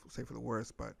 some people will say for the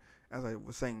worse. But as I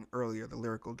was saying earlier, the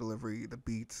lyrical delivery, the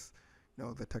beats,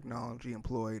 the technology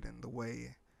employed, and the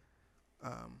way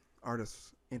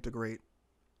artists integrate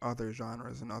other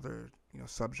genres and other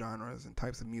subgenres and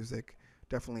types of music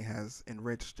definitely has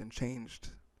enriched and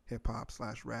changed hip hop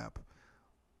 / rap.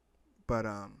 But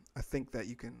I think that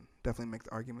you can definitely make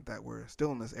the argument that we're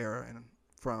still in this era, and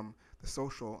from the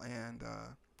social and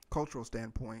cultural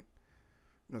standpoint,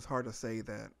 it's hard to say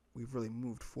that we've really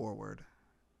moved forward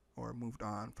or moved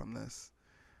on from this.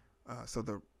 So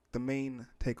the main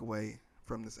takeaway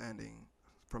from this ending,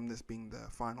 from this being the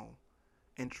final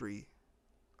entry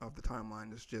of the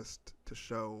timeline, is just to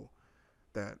show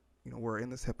that we're in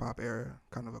this hip hop era,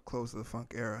 kind of a close of the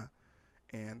funk era,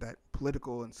 and that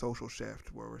political and social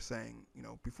shift where we're saying,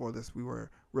 before this we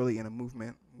were really in a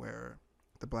movement where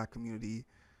the black community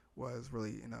was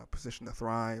really in a position to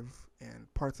thrive,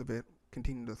 and parts of it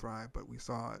continued to thrive, but we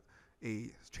saw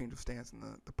a change of stance in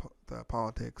the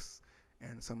politics,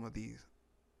 and some of these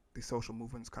social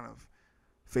movements kind of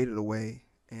faded away,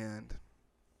 and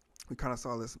we kind of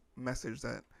saw this message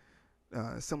that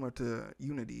similar to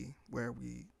unity, where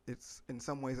it's in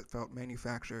some ways it felt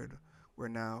manufactured, where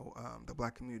now the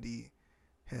black community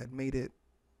had made it,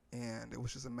 and it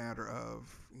was just a matter of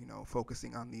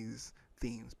focusing on these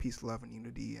themes: peace, love, and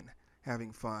unity, and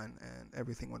having fun, and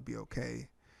everything would be okay.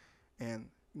 And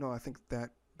I think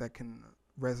that can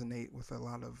resonate with a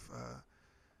lot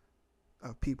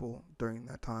of people during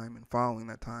that time and following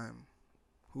that time,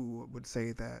 who would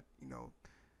say that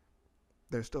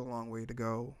there's still a long way to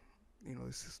go.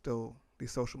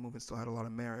 These social movements still had a lot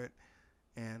of merit,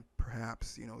 and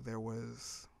perhaps there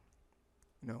was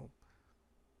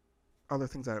other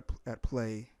things at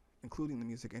play, including the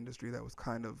music industry, that was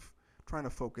kind of trying to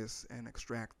focus and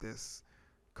extract this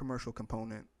commercial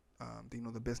component,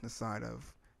 the business side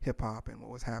of hip hop and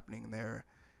what was happening there,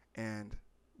 and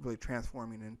really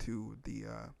transforming into the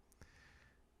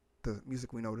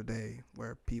music we know today,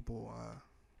 where people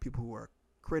who are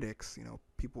critics,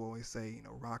 people always say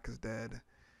rock is dead,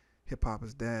 hip hop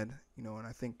is dead, and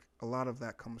I think a lot of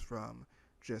that comes from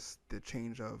just the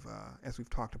change of, as we've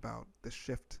talked about, the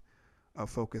shift of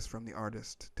focus from the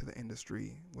artist to the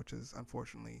industry, which is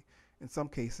unfortunately in some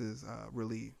cases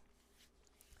really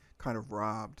kind of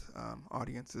robbed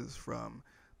audiences from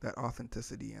that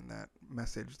authenticity and that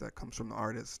message that comes from the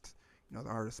artist, the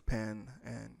artist's pen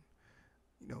and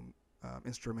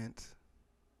instrument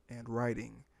and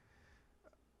writing.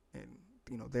 and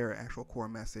their actual core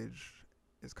message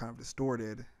is kind of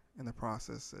distorted in the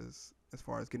process as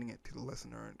far as getting it to the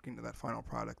listener and getting to that final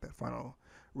product, that final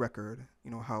record.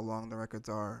 How long the records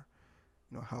are,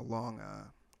 how long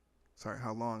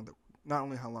how long not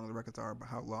only how long the records are, but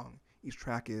how long each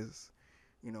track is.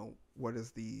 What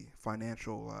is the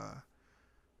financial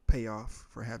payoff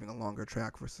for having a longer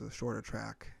track versus a shorter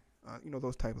track?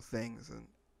 Those type of things,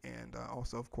 and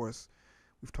also, of course,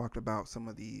 we've talked about some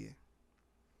of the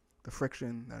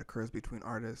friction that occurs between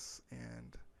artists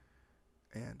and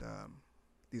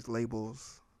these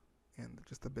labels and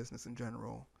just the business in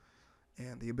general,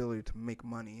 and the ability to make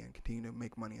money and continue to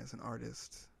make money as an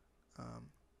artist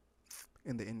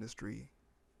in the industry.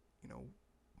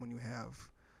 When you have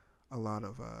a lot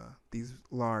of these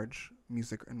large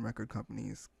music and record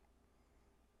companies,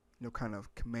 kind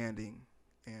of commanding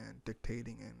and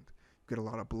dictating, and get a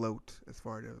lot of bloat as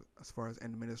far as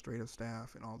administrative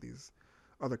staff and all these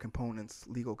other components,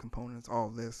 legal components. All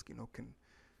of this, can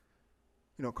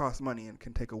cost money and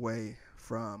can take away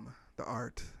from the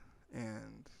art.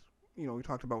 And we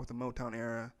talked about with the Motown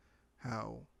era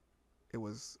how it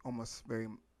was almost very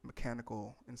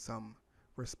mechanical in some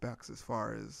respects, as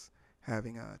far as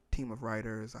having a team of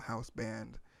writers, a house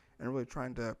band, and really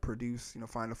trying to produce,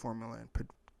 find a formula and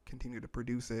continue to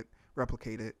produce it,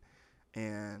 replicate it,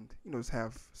 and just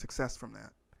have success from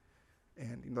that.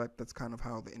 And that's kind of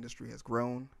how the industry has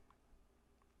grown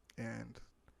and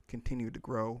continued to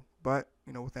grow. But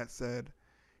with that said,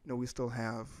 we still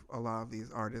have a lot of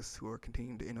these artists who are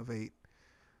continuing to innovate.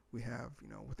 We have,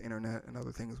 with the internet and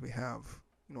other things, we have,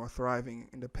 a thriving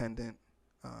independent,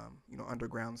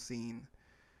 underground scene.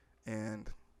 And,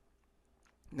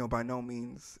 by no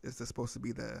means is this supposed to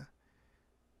be the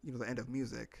end of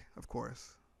music, of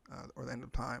course, or the end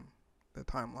of time. The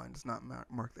timeline does not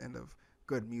mark the end of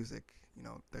good music.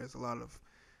 There's a lot of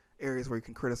areas where you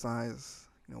can criticize,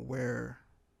 where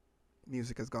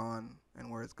music has gone and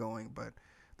where it's going, but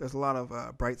there's a lot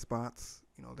of bright spots.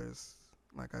 There's,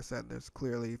 like I said, there's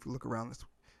clearly, if you look around, there's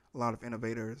a lot of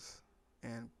innovators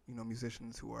and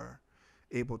musicians who are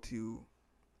able to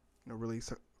really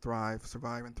survive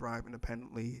and thrive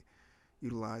independently,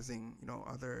 utilizing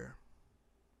other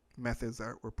methods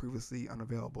that were previously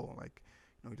unavailable, like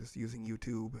just using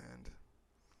YouTube and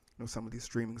some of these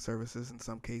streaming services in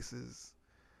some cases,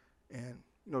 and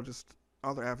just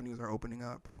other avenues are opening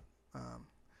up.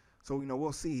 So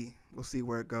we'll see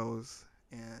where it goes,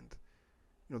 and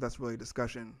that's really a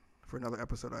discussion for another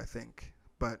episode, I think.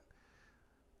 But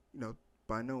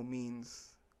by no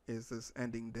means is this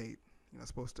ending date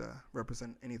supposed to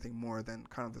represent anything more than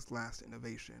kind of this last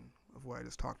innovation of what I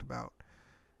just talked about.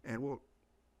 And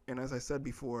as I said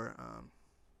before,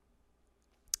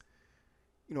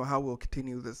 how we'll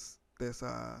continue this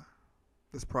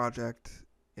project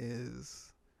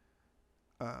is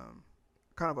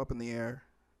kind of up in the air.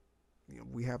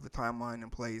 We have the timeline in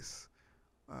place.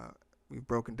 We've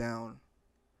broken down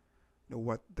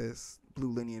what this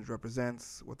blue lineage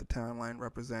represents, what the timeline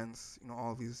represents,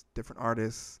 all of these different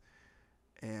artists,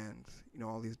 and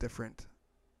all these different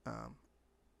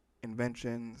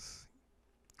inventions,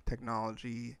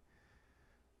 technology,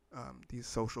 these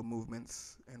social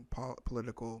movements and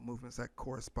political movements that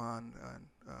correspond and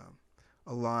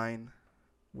align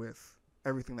with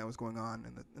everything that was going on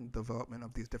in the development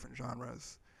of these different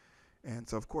genres. And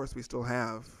so, of course, we still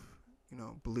have,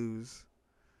 blues,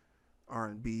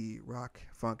 R&B, rock,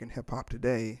 funk, and hip-hop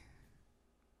today.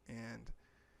 And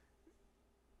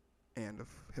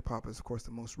hip-hop is, of course,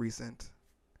 the most recent.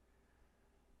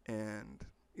 And,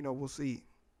 we'll see.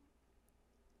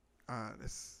 I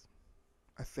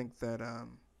think that,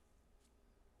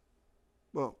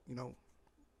 we'll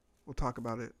talk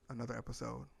about it another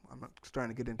episode. I'm not trying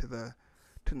to get into the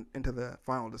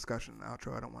final discussion, the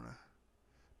outro. I don't want to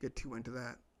get too into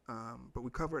that. But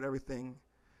we covered everything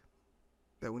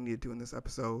that we needed to in this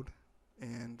episode,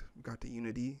 and we got to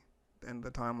Unity, the end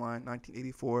of the timeline,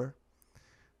 1984.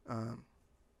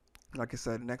 Like I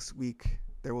said, next week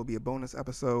there will be a bonus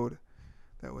episode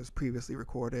that was previously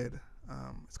recorded.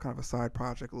 It's kind of a side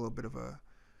project, a little bit of a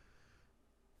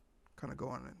kind of go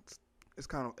on. It's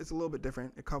a little bit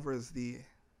different. It covers the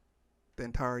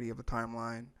entirety of the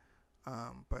timeline,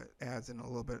 but adds in a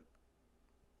little bit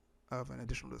of an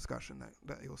additional discussion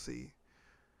that you'll see.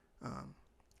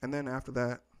 And then after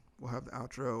that, we'll have the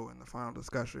outro and the final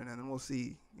discussion, and then we'll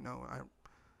see.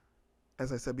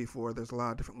 As I said before, there's a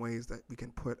lot of different ways that we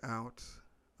can put out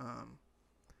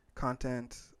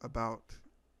content about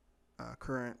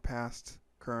current,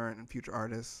 and future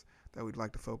artists that we'd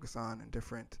like to focus on, and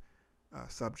different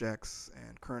subjects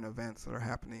and current events that are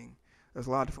happening there's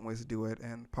a lot of different ways to do it,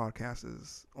 and podcast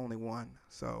is only one.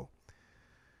 So,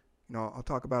 I'll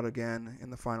talk about it again in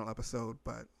the final episode,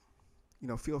 but,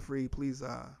 feel free, please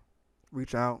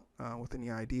reach out with any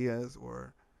ideas,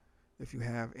 or if you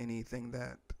have anything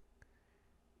that,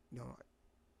 you know,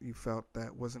 you felt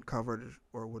that wasn't covered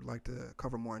or would like to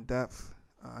cover more in depth.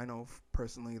 I know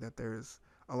personally that there's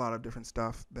a lot of different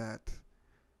stuff that,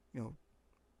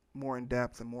 more in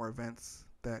depth and more events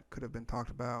that could have been talked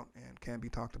about and can be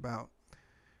talked about.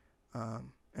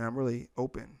 And I'm really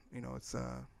open. It's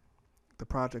the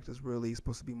project is really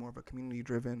supposed to be more of a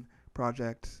community-driven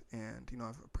project, and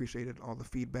I've appreciated all the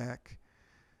feedback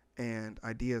and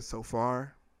ideas so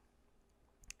far,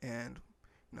 and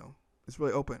it's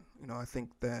really open. I think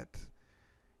that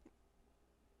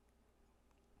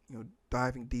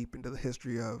diving deep into the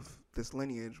history of this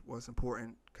lineage was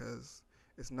important because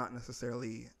it's not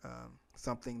necessarily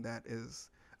something that is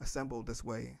assembled this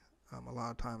way. A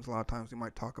lot of times we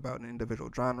might talk about an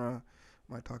individual genre.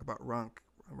 We might talk about rock.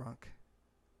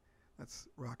 That's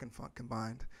rock and funk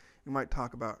combined. We might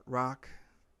talk about rock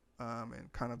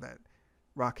and kind of that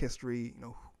rock history.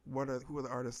 Who are the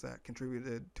artists that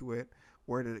contributed to it?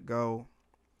 Where did it go?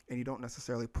 And you don't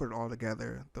necessarily put it all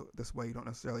together this way. You don't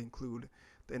necessarily include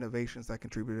the innovations that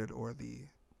contributed or the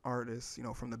artists,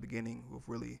 from the beginning who have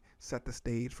really set the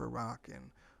stage for rock.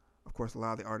 And of course, a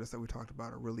lot of the artists that we talked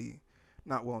about are really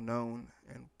not well known,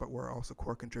 but were also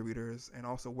core contributors, and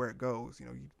also where it goes.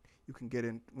 You can get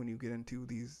in when you get into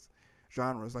these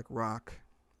genres like rock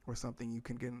or something. You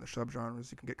can get in the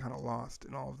subgenres. You can get kind of lost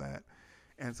in all of that.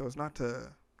 And so it's not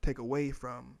to take away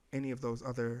from any of those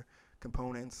other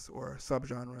components or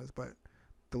subgenres, but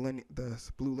the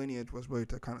Blue Lineage was really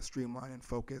to kind of streamline and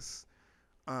focus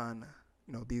on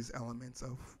these elements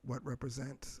of what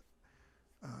represents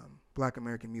Black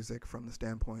American music from the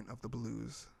standpoint of the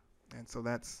blues. And so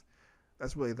that's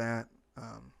really that.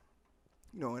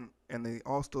 And they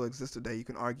all still exist today. You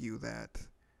can argue that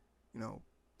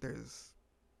there's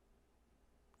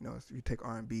if you take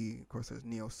R&B, of course there's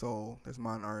neo soul, there's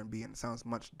modern R&B, and it sounds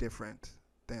much different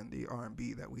than the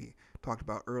R&B that we talked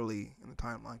about early in the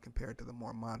timeline compared to the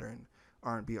more modern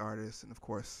R&B artists and of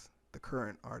course the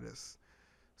current artists.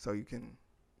 So you can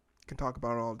talk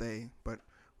about it all day, but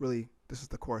really this is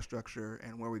the core structure,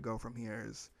 and where we go from here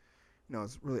is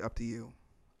it's really up to you.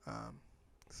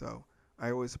 So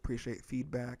I always appreciate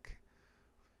feedback,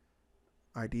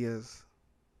 ideas,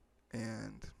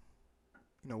 and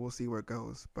we'll see where it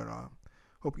goes. But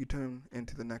hope you tune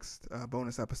into the next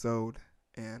bonus episode,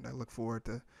 and I look forward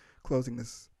to closing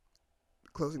this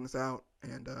out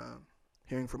and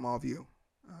hearing from all of you.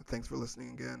 Thanks for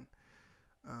listening again.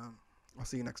 I'll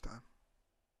see you next time.